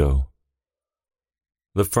the window.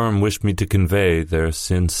 "The firm wished me to convey their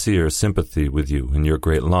sincere sympathy with you in your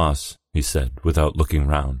great loss," he said, without looking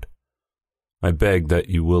round. "I beg that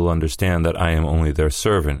you will understand that I am only their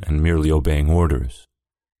servant and merely obeying orders."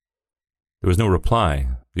 There was no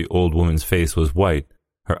reply. The old woman's face was white,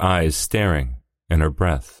 her eyes staring, and her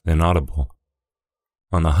breath inaudible.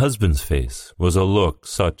 On the husband's face was a look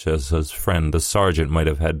such as his friend the sergeant might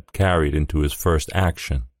have had carried into his first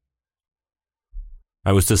action.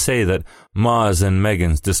 "I was to say that Ma's and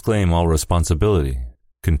Megan's disclaim all responsibility,"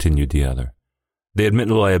 continued the other. "They admit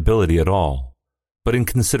no liability at all, but in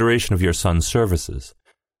consideration of your son's services,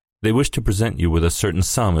 they wish to present you with a certain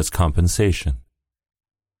sum as compensation."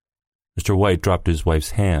 Mr. White dropped his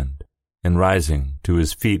wife's hand, and rising to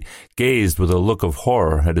his feet, gazed with a look of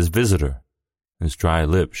horror at his visitor. His dry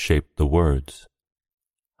lips shaped the words.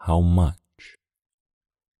 "How much?"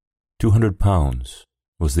 £200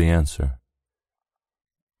 was the answer.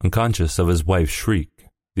 Unconscious of his wife's shriek,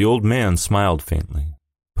 the old man smiled faintly,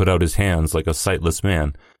 put out his hands like a sightless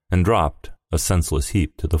man, and dropped, a senseless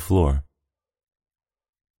heap, to the floor.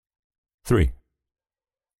 3.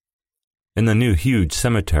 In the new huge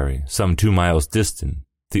cemetery, some 2 miles distant,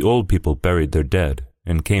 the old people buried their dead,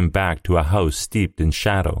 and came back to a house steeped in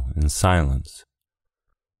shadow and silence.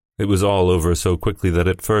 It was all over so quickly that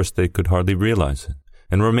at first they could hardly realize it,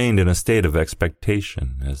 and remained in a state of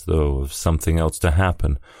expectation, as though of something else to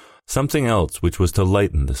happen, something else which was to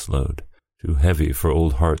lighten this load, too heavy for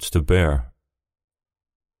old hearts to bear.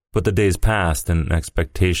 But the days passed, and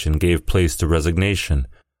expectation gave place to resignation,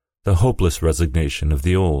 the hopeless resignation of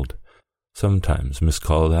the old, sometimes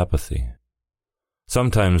miscalled apathy.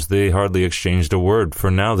 Sometimes they hardly exchanged a word,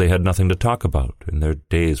 for now they had nothing to talk about, and their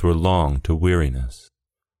days were long to weariness.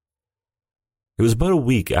 It was but a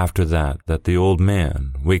week after that the old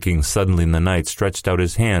man, waking suddenly in the night, stretched out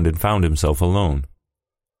his hand and found himself alone.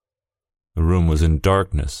 The room was in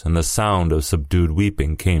darkness, and the sound of subdued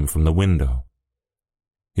weeping came from the window.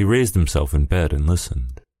 He raised himself in bed and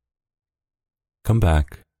listened. "Come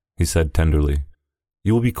back," he said tenderly.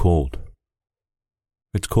 "You will be cold."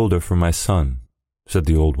 "It's colder for my son," said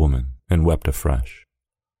the old woman, and wept afresh.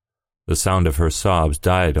 The sound of her sobs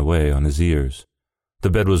died away on his ears. The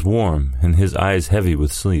bed was warm, and his eyes heavy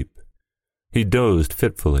with sleep. He dozed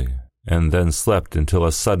fitfully, and then slept until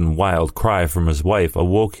a sudden wild cry from his wife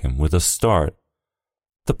awoke him with a start.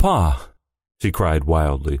 "The paw!" she cried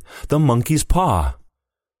wildly. "The monkey's paw!"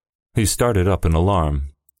 He started up in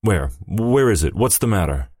alarm. Where is it? What's the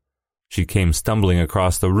matter?" She came stumbling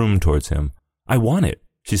across the room towards him. "I want it,"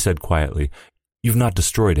 she said quietly. "You've not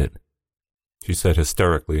destroyed it," she said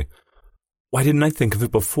hysterically. "Why didn't I think of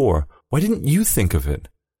it before? Why didn't you think of it?"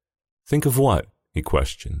 "Think of what?" he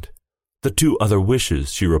questioned. "The 2 other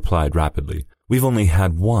wishes," she replied rapidly. "We've only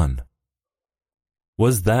had one."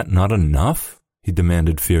 "Was that not enough?" he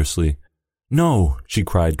demanded fiercely. "No," she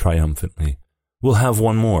cried triumphantly. "We'll have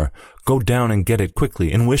one more. Go down and get it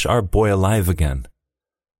quickly, and wish our boy alive again."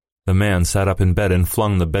 The man sat up in bed and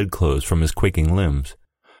flung the bedclothes from his quaking limbs.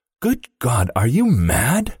 "Good God, are you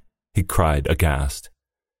mad?" he cried, aghast.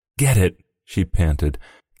 "Get it," she panted.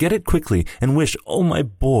 "Get it quickly, and wish, oh, my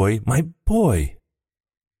boy, my boy."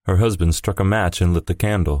 Her husband struck a match and lit the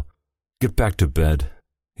candle. "Get back to bed,"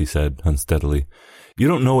 he said unsteadily. "You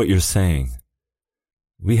don't know what you're saying."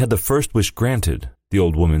 "We had the first wish granted," the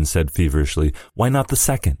old woman said feverishly. "Why not the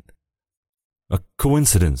second?" "A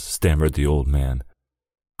coincidence," stammered the old man.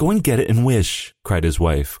 "Go and get it and wish," cried his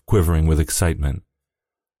wife, quivering with excitement.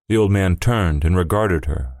 The old man turned and regarded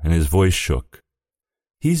her, and his voice shook.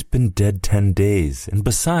 "He's been dead 10 days, and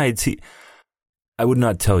besides, I would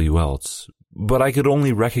not tell you else, but I could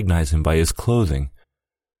only recognize him by his clothing.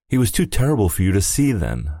 He was too terrible for you to see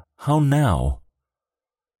then. How now?"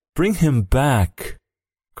 "Bring him back,"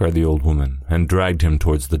 cried the old woman, and dragged him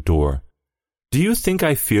towards the door. "Do you think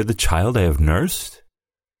I fear the child I have nursed?"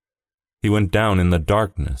 He went down in the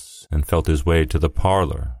darkness and felt his way to the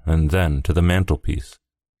parlor and then to the mantelpiece.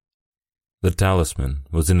 The talisman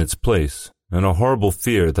was in its place, and a horrible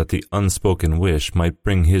fear that the unspoken wish might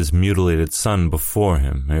bring his mutilated son before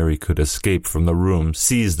him ere he could escape from the room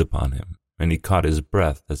seized upon him, and he caught his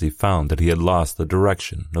breath as he found that he had lost the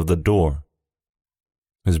direction of the door.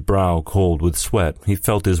 His brow cold with sweat, he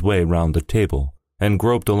felt his way round the table, and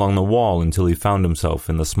groped along the wall until he found himself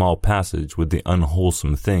in the small passage with the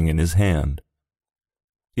unwholesome thing in his hand.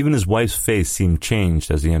 Even his wife's face seemed changed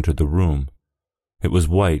as he entered the room. It was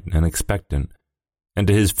white and expectant, and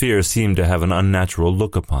to his fear seemed to have an unnatural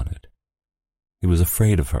look upon it. He was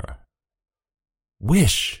afraid of her.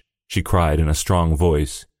 "Wish!" she cried in a strong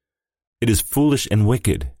voice. "It is foolish and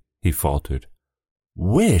wicked," he faltered.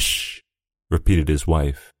 "Wish!" repeated his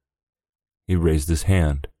wife. He raised his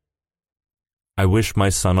hand. "I wish my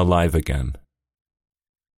son alive again."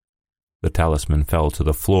 The talisman fell to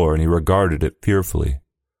the floor, and he regarded it fearfully.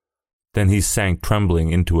 Then he sank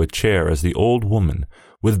trembling into a chair as the old woman,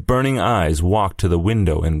 with burning eyes, walked to the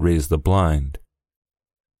window and raised the blind.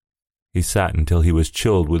 He sat until he was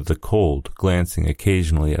chilled with the cold, glancing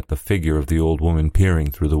occasionally at the figure of the old woman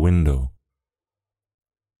peering through the window.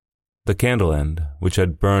 The candle end, which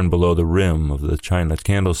had burned below the rim of the china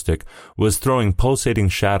candlestick, was throwing pulsating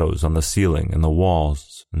shadows on the ceiling and the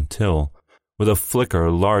walls until, with a flicker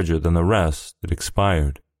larger than the rest, it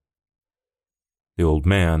expired. The old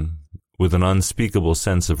man, with an unspeakable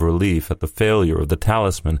sense of relief at the failure of the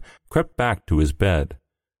talisman, crept back to his bed,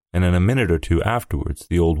 and in a minute or two afterwards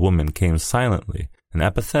the old woman came silently and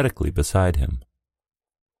apathetically beside him.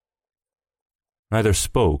 Neither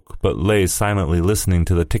spoke, but lay silently listening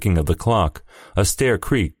to the ticking of the clock. A stair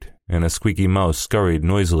creaked, and a squeaky mouse scurried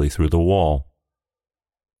noisily through the wall.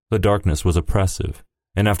 The darkness was oppressive,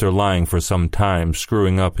 and after lying for some time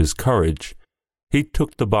screwing up his courage, he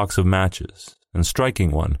took the box of matches, and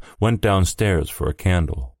striking one, went downstairs for a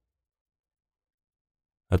candle.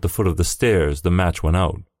 At the foot of the stairs the match went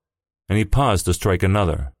out, and he paused to strike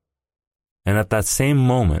another, and at that same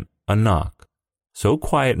moment a knock, so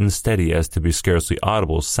quiet and steady as to be scarcely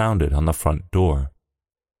audible, sounded on the front door.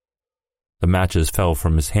 The matches fell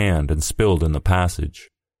from his hand and spilled in the passage.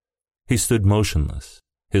 He stood motionless,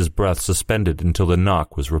 his breath suspended until the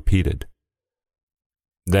knock was repeated.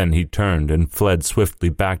 Then he turned and fled swiftly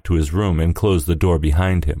back to his room and closed the door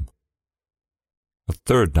behind him. A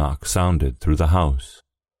third knock sounded through the house.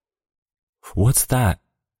 "What's that?"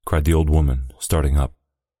 cried the old woman, starting up.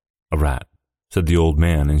 "A rat," said the old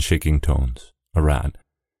man in shaking tones. "A rat.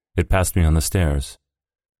 It passed me on the stairs."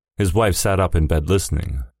 His wife sat up in bed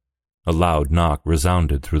listening. A loud knock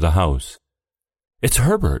resounded through the house. "It's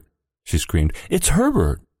Herbert!" she screamed. "It's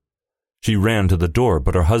Herbert!" She ran to the door,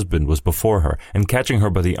 but her husband was before her, and catching her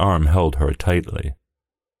by the arm held her tightly.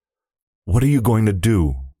 "What are you going to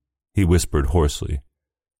do?" he whispered hoarsely.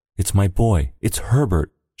 "It's my boy. It's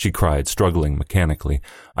Herbert," she cried, struggling mechanically.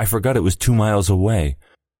 "I forgot it was 2 miles away."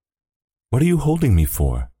 "What are you holding me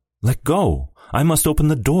for? Let go. I must open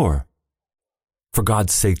the door." "For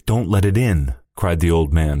God's sake, don't let it in," cried the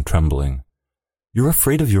old man, trembling. "You're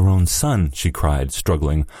afraid of your own son," she cried,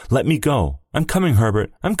 struggling. "Let me go. I'm coming,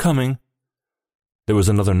 Herbert. I'm coming." There was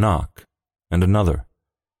another knock, and another.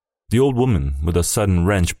 The old woman, with a sudden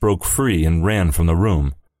wrench, broke free and ran from the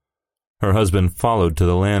room. Her husband followed to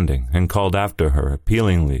the landing and called after her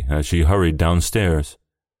appealingly as she hurried downstairs.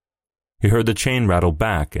 He heard the chain rattle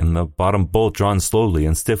back and the bottom bolt drawn slowly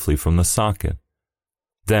and stiffly from the socket.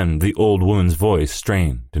 Then the old woman's voice,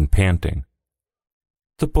 strained and panting.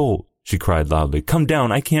 "The bolt," she cried loudly. "Come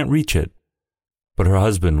down, I can't reach it." But her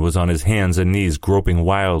husband was on his hands and knees groping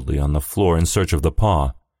wildly on the floor in search of the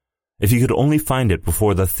paw. If he could only find it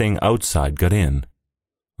before the thing outside got in.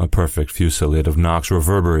 A perfect fusillade of knocks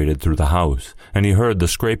reverberated through the house, and he heard the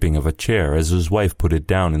scraping of a chair as his wife put it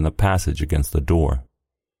down in the passage against the door.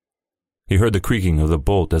 He heard the creaking of the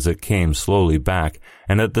bolt as it came slowly back,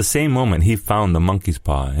 and at the same moment he found the monkey's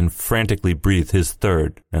paw and frantically breathed his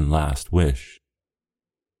third and last wish.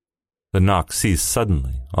 The knock ceased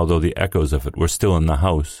suddenly, although the echoes of it were still in the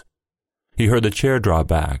house. He heard the chair draw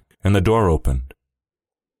back, and the door opened.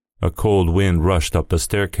 A cold wind rushed up the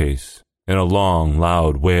staircase, and a long,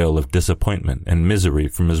 loud wail of disappointment and misery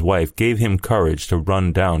from his wife gave him courage to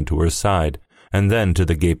run down to her side, and then to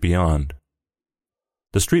the gate beyond.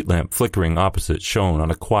 The street lamp flickering opposite shone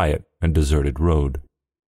on a quiet and deserted road.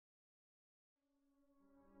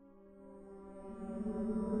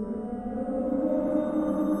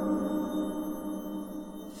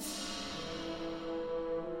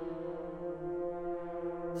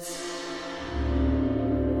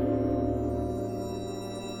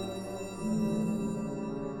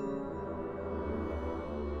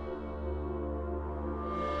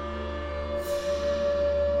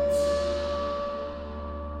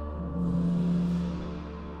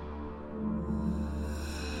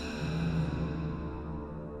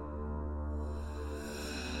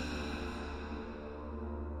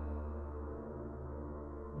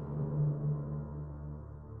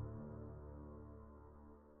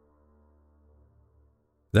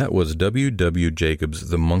 That was W. W. Jacobs'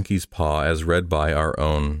 The Monkey's Paw, as read by our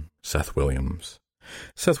own Seth Williams.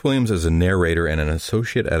 Seth Williams is a narrator and an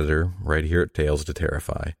associate editor right here at Tales to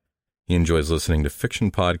Terrify. He enjoys listening to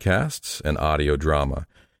fiction podcasts and audio drama.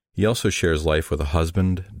 He also shares life with a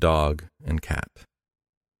husband, dog, and cat.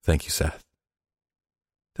 Thank you, Seth.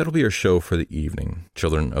 That'll be our show for the evening,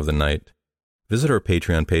 Children of the Night. Visit our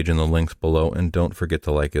Patreon page in the links below, and don't forget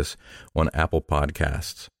to like us on Apple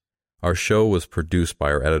Podcasts. Our show was produced by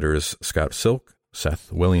our editors Scott Silk,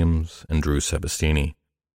 Seth Williams, and Drew Sebastini.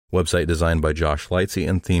 Website designed by Josh Lightsey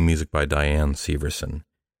and theme music by Diane Severson.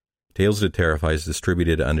 Tales to Terrify is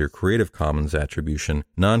distributed under Creative Commons Attribution,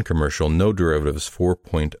 Non-Commercial, No Derivatives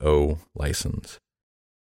 4.0 license.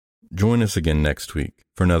 Join us again next week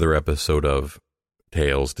for another episode of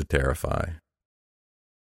Tales to Terrify.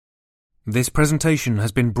 This presentation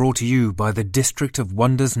has been brought to you by the District of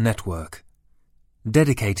Wonders Network,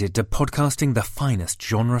 dedicated to podcasting the finest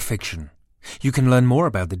genre fiction. You can learn more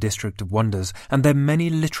about the District of Wonders and their many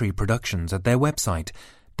literary productions at their website,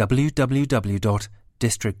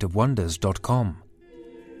 www.districtofwonders.com.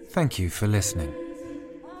 Thank you for listening.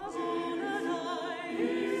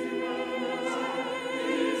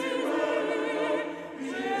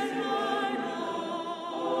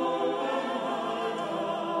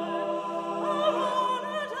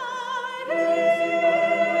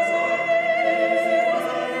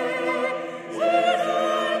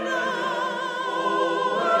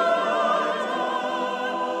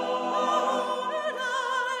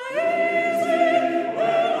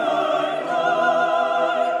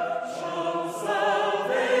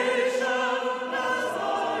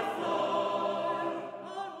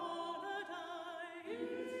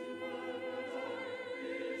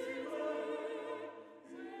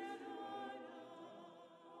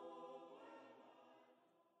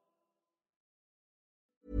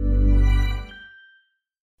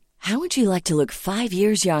 How would you like to look 5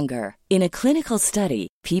 years younger? In a clinical study,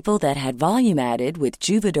 people that had volume added with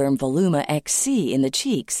Juvederm Voluma XC in the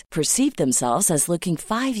cheeks perceived themselves as looking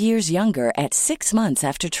 5 years younger at 6 months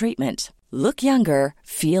after treatment. Look younger,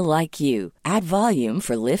 feel like you. Add volume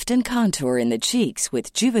for lift and contour in the cheeks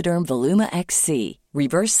with Juvederm Voluma XC.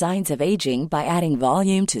 Reverse signs of aging by adding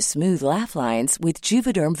volume to smooth laugh lines with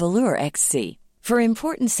Juvederm Volure XC. For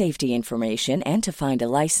important safety information and to find a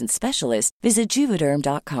licensed specialist, visit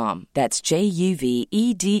Juvederm.com. That's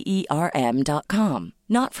JUVEDERM.com.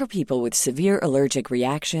 Not for people with severe allergic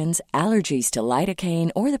reactions, allergies to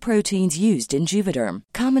lidocaine, or the proteins used in Juvederm.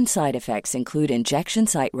 Common side effects include injection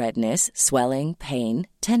site redness, swelling, pain,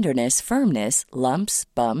 tenderness, firmness, lumps,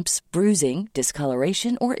 bumps, bruising,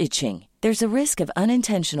 discoloration, or itching. There's a risk of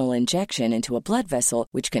unintentional injection into a blood vessel,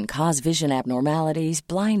 which can cause vision abnormalities,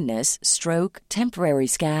 blindness, stroke, temporary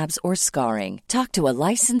scabs, or scarring. Talk to a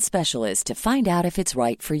licensed specialist to find out if it's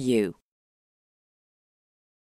right for you.